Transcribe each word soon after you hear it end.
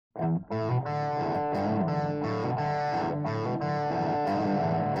Welcome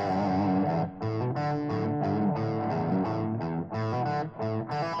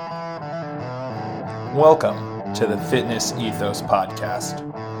to the Fitness Ethos Podcast.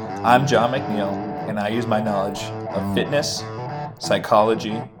 I'm John McNeil, and I use my knowledge of fitness,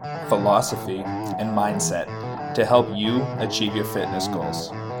 psychology, philosophy, and mindset to help you achieve your fitness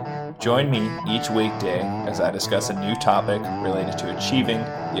goals. Join me each weekday as I discuss a new topic related to achieving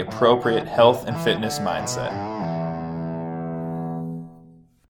the appropriate health and fitness mindset.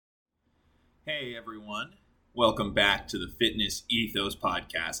 Hey everyone, welcome back to the Fitness Ethos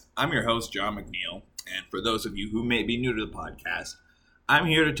Podcast. I'm your host, John McNeil, and for those of you who may be new to the podcast, I'm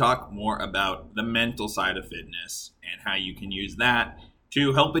here to talk more about the mental side of fitness and how you can use that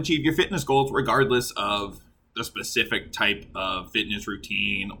to help achieve your fitness goals regardless of the specific type of fitness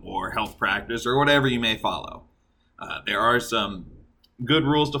routine or health practice or whatever you may follow. There are some good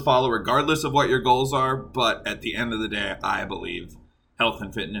rules to follow regardless of what your goals are, but at the end of the day, I believe health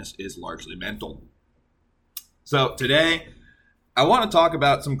and fitness is largely mental. So today, I want to talk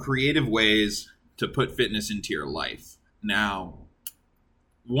about some creative ways to put fitness into your life. Now,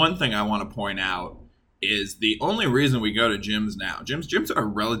 one thing I want to point out is the only reason we go to gyms now. Gyms are a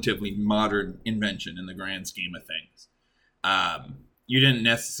relatively modern invention in the grand scheme of things. You didn't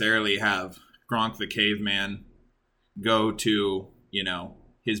necessarily have Gronk the caveman go to,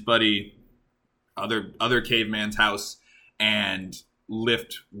 his buddy, other caveman's house and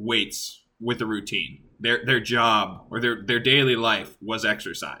lift weights with a routine. Their job or their daily life was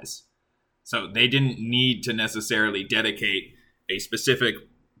exercise. So they didn't need to necessarily dedicate a specific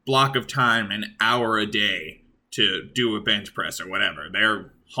block of time, an hour a day, to do a bench press or whatever.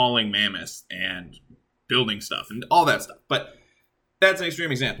 They're hauling mammoths and building stuff and all that stuff. But that's an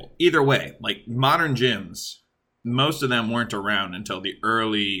extreme example. Either way, like modern gyms, most of them weren't around until the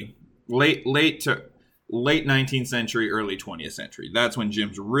late 19th century, early 20th century. That's when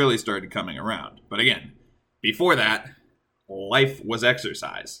gyms really started coming around. But again, before that, life was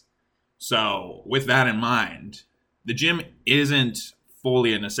exercise. So with that in mind, the gym isn't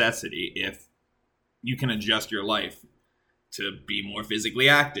fully a necessity if you can adjust your life to be more physically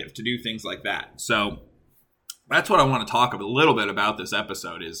active, to do things like that. So that's what I want to talk a little bit about this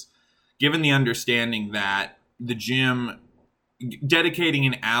episode is given the understanding that the gym, dedicating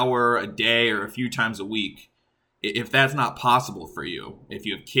an hour a day or a few times a week, if that's not possible for you, if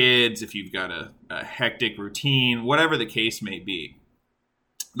you have kids, if you've got a hectic routine, whatever the case may be,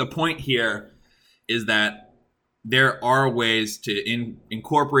 the point here is that there are ways to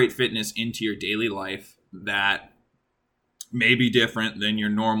incorporate fitness into your daily life that may be different than your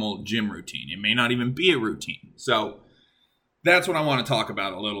normal gym routine. It may not even be a routine. So that's what I want to talk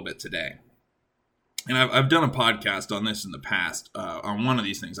about a little bit today. And I've done a podcast on this in the past, on one of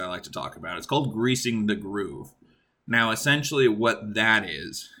these things I like to talk about. It's called Greasing the Groove. Now, essentially what that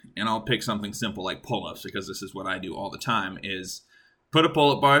is, and I'll pick something simple like pull-ups because this is what I do all the time, is put a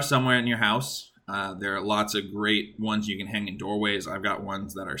pull-up bar somewhere in your house. There are lots of great ones you can hang in doorways. I've got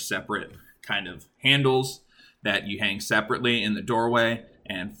ones that are separate kind of handles that you hang separately in the doorway.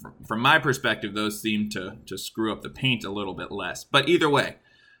 And from my perspective, those seem to screw up the paint a little bit less. But either way,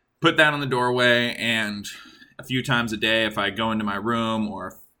 put that on the doorway, and a few times a day, if I go into my room or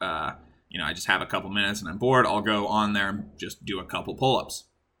if, I just have a couple minutes and I'm bored, I'll go on there and just do a couple pull-ups.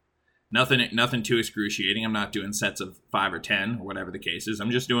 Nothing too excruciating. I'm not doing sets of 5 or 10 or whatever the case is.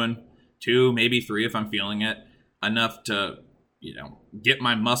 I'm just doing 2, maybe 3 if I'm feeling it, enough to, get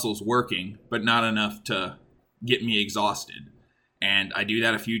my muscles working, but not enough to get me exhausted. And I do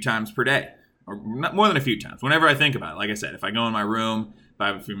that a few times per day, or not more than a few times, whenever I think about it. Like I said, if I go in my room, if I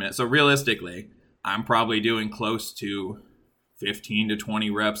have a few minutes. So realistically, I'm probably doing close to 15 to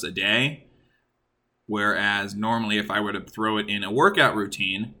 20 reps a day, whereas normally if I were to throw it in a workout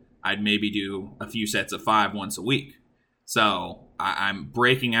routine, I'd maybe do a few sets of 5 once a week. So I'm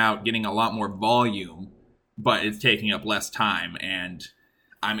breaking out, getting a lot more volume, but it's taking up less time, and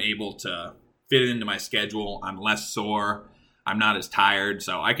I'm able to fit it into my schedule. I'm less sore. I'm not as tired.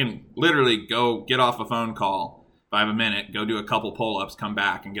 So I can literally go get off a phone call if I have a minute, go do a couple pull-ups, come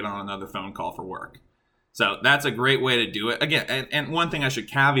back, and get on another phone call for work. So that's a great way to do it. Again, and one thing I should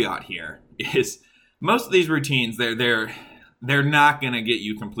caveat here is most of these routines, they're not going to get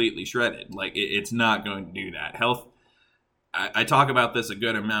you completely shredded. Like, it's not going to do that. Health, I talk about this a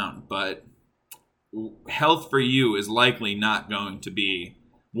good amount, but health for you is likely not going to be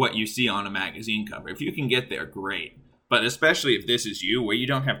what you see on a magazine cover. If you can get there, great. But especially if this is you, where you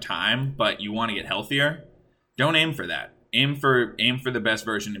don't have time, but you want to get healthier, don't aim for that. Aim for the best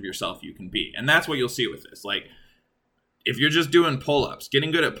version of yourself you can be. And that's what you'll see with this. Like, if you're just doing pull-ups,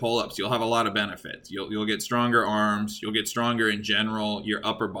 getting good at pull-ups, you'll have a lot of benefits. You'll get stronger arms. You'll get stronger in general. Your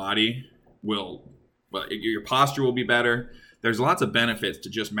upper body your posture will be better. There's lots of benefits to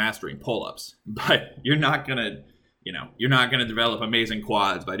just mastering pull-ups, but you're not gonna develop amazing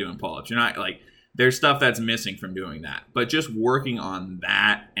quads by doing pull-ups. You're not there's stuff that's missing from doing that. But just working on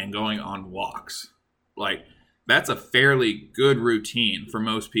that and going on walks, that's a fairly good routine for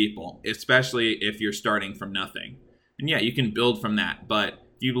most people, especially if you're starting from nothing. And yeah, you can build from that, but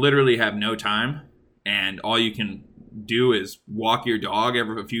if you literally have no time and all you can do is walk your dog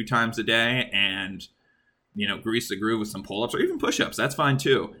a few times a day and, grease the groove with some pull-ups or even push-ups, that's fine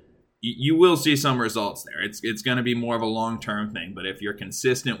too. You will see some results there. It's going to be more of a long-term thing, but if you're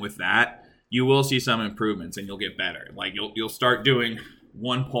consistent with that, you will see some improvements and you'll get better. You'll start doing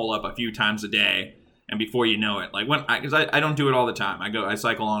one pull-up a few times a day, and before you know it, because I don't do it all the time. I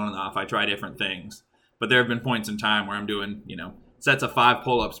cycle on and off. I try different things. But there have been points in time where I'm doing, sets of 5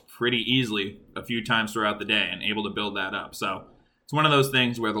 pull-ups pretty easily a few times throughout the day and able to build that up. So it's one of those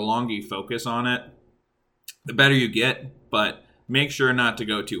things where the longer you focus on it, the better you get, but make sure not to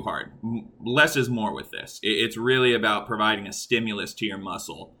go too hard. Less is more with this. It's really about providing a stimulus to your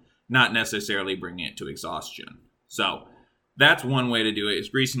muscle, not necessarily bringing it to exhaustion. So that's one way to do it, is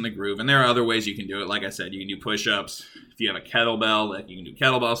greasing the groove. And there are other ways you can do it. Like I said, you can do push-ups. If you have a kettlebell, you can do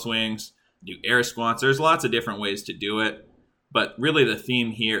kettlebell swings. Do air squats. There's lots of different ways to do it, but really the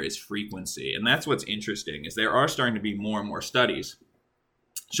theme here is frequency. And that's what's interesting, is there are starting to be more and more studies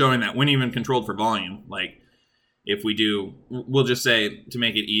showing that when even controlled for volume, if we do, we'll just say, to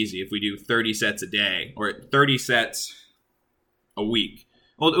make it easy, if we do 30 sets a day or 30 sets a week,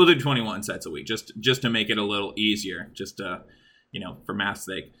 we'll do 21 sets a week, just to make it a little easier, just for math's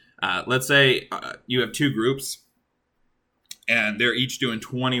sake. Let's say you have 2 groups, and they're each doing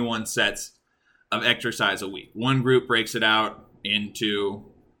 21 sets of exercise a week. One group breaks it out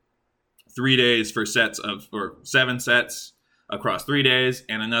into 3 days for 7 sets across 3 days,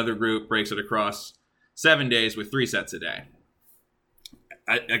 and another group breaks it across 7 days with 3 sets a day.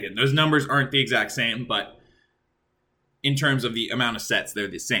 Again, those numbers aren't the exact same, but in terms of the amount of sets, they're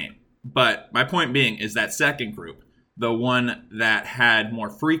the same. But my point being is that second group, the one that had more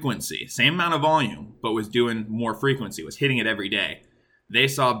frequency, same amount of volume, but was doing more frequency, was hitting it every day, they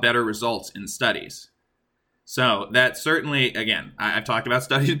saw better results in studies. So that certainly, again, I've talked about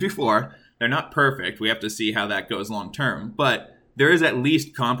studies before. They're not perfect. We have to see how that goes long term. But there is at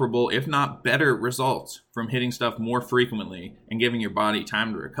least comparable, if not better, results from hitting stuff more frequently and giving your body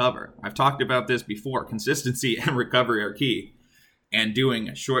time to recover. I've talked about this before. Consistency and recovery are key. And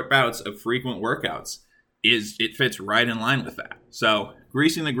doing short bouts of frequent workouts it fits right in line with that. So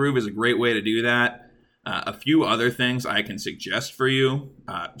greasing the groove is a great way to do that. A few other things I can suggest for you,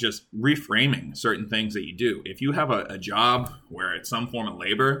 just reframing certain things that you do. If you have a job where it's some form of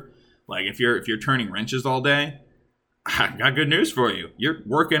labor, if you're turning wrenches all day, I got good news for you. You're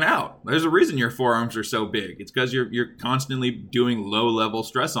working out. There's a reason your forearms are so big. It's because you're constantly doing low-level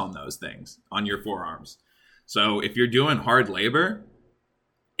stress on those things, on your forearms. So if you're doing hard labor,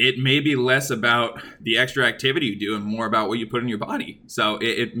 it may be less about the extra activity you do and more about what you put in your body. So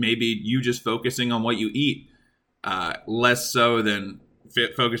it may be you just focusing on what you eat, less so than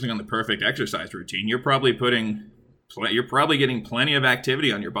focusing on the perfect exercise routine. You're probably getting plenty of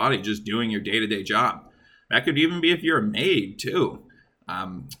activity on your body just doing your day-to-day job. That could even be if you're a maid too.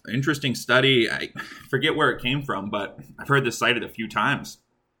 Interesting study. I forget where it came from, but I've heard this cited a few times.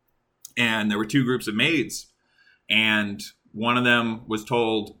 And there were 2 groups of maids, and one of them was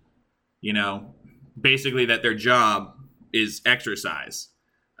told, basically that their job is exercise,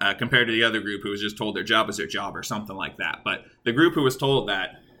 compared to the other group who was just told their job is their job or something like that. But the group who was told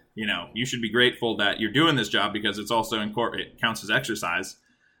that, you should be grateful that you're doing this job because it's also it counts as exercise,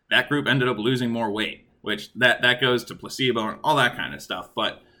 that group ended up losing more weight, which that goes to placebo and all that kind of stuff.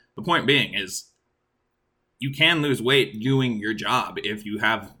 But the point being is you can lose weight doing your job if you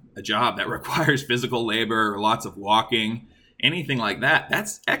have a job that requires physical labor or lots of walking. Anything like that,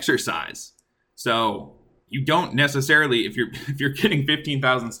 that's exercise. So you don't necessarily, if you're getting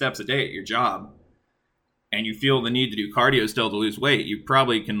 15,000 steps a day at your job and you feel the need to do cardio still to lose weight, you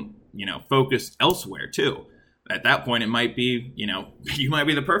probably can, focus elsewhere too. At that point, it might be, you might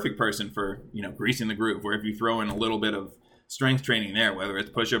be the perfect person for, greasing the groove, where if you throw in a little bit of strength training there, whether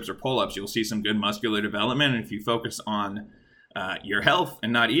it's push-ups or pull-ups, you'll see some good muscular development. And if you focus on your health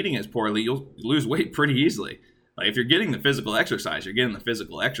and not eating as poorly, you'll lose weight pretty easily. If you're getting the physical exercise, you're getting the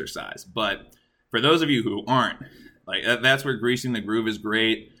physical exercise. But for those of you who aren't, that's where greasing the groove is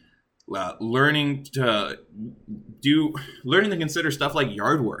great. Learning to consider stuff like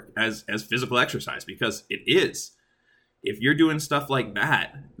yard work as physical exercise, because it is. if you're doing stuff like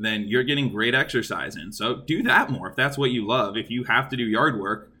that, then you're getting great exercise in. So do that more if that's what you love. If you have to do yard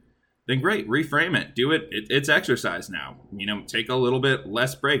work, then great, reframe it. Do it. It's exercise now. Take a little bit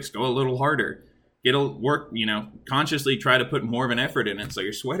less breaks, go a little harder. Get a work, consciously try to put more of an effort in it so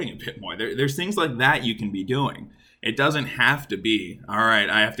you're sweating a bit more. There's things like that you can be doing. It doesn't have to be, all right,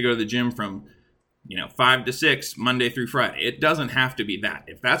 I have to go to the gym from 5 to 6, Monday through Friday. It doesn't have to be that.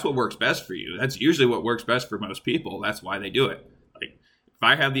 If that's what works best for you, that's usually what works best for most people. That's why they do it. Like, if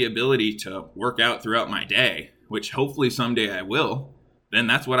I have the ability to work out throughout my day, which hopefully someday I will, then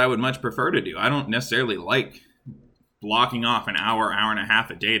that's what I would much prefer to do. I don't necessarily like blocking off an hour, hour and a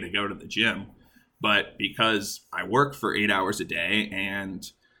half a day to go to the gym. But because I work for 8 hours a day and,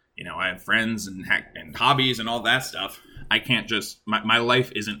 I have friends and hobbies and all that stuff, I can't just, my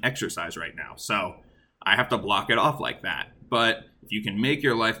life isn't exercise right now. So I have to block it off like that. But if you can make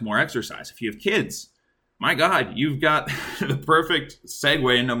your life more exercise, if you have kids, my God, you've got the perfect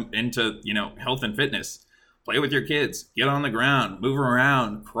segue into health and fitness. Play with your kids, get on the ground, move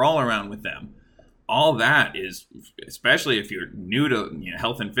around, crawl around with them. All that is, especially if you're new to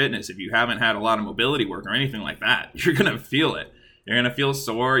health and fitness, if you haven't had a lot of mobility work or anything like that, you're going to feel it. You're going to feel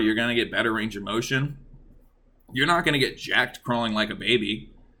sore. You're going to get better range of motion. You're not going to get jacked crawling like a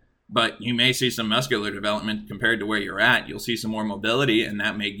baby, but you may see some muscular development compared to where you're at. You'll see some more mobility, and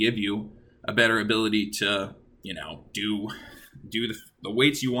that may give you a better ability to, do the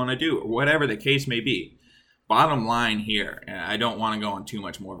weights you want to do or whatever the case may be. Bottom line here, and I don't want to go on too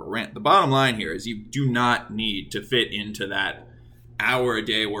much more of a rant. The bottom line here is you do not need to fit into that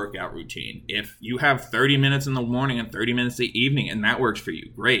hour-a-day workout routine. If you have 30 minutes in the morning and 30 minutes in the evening and that works for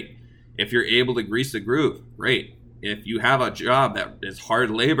you, great. If you're able to grease the groove, great. If you have a job that is hard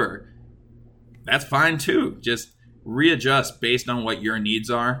labor, that's fine too. Just readjust based on what your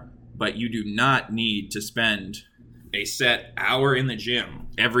needs are, but you do not need to spend a set hour in the gym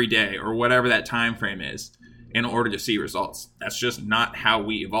every day or whatever that time frame is in order to see results. That's just not how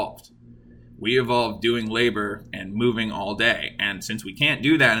we evolved. We evolved doing labor and moving all day. And since we can't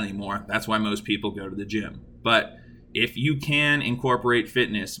do that anymore, that's why most people go to the gym. But if you can incorporate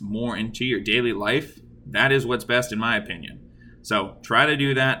fitness more into your daily life, that is what's best in my opinion. So try to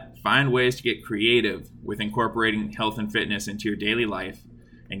do that. Find ways to get creative with incorporating health and fitness into your daily life,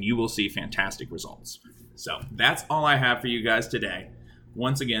 and you will see fantastic results. So that's all I have for you guys today.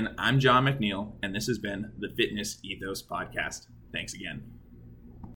 Once again, I'm John McNeil, and this has been the Fitness Ethos Podcast. Thanks again.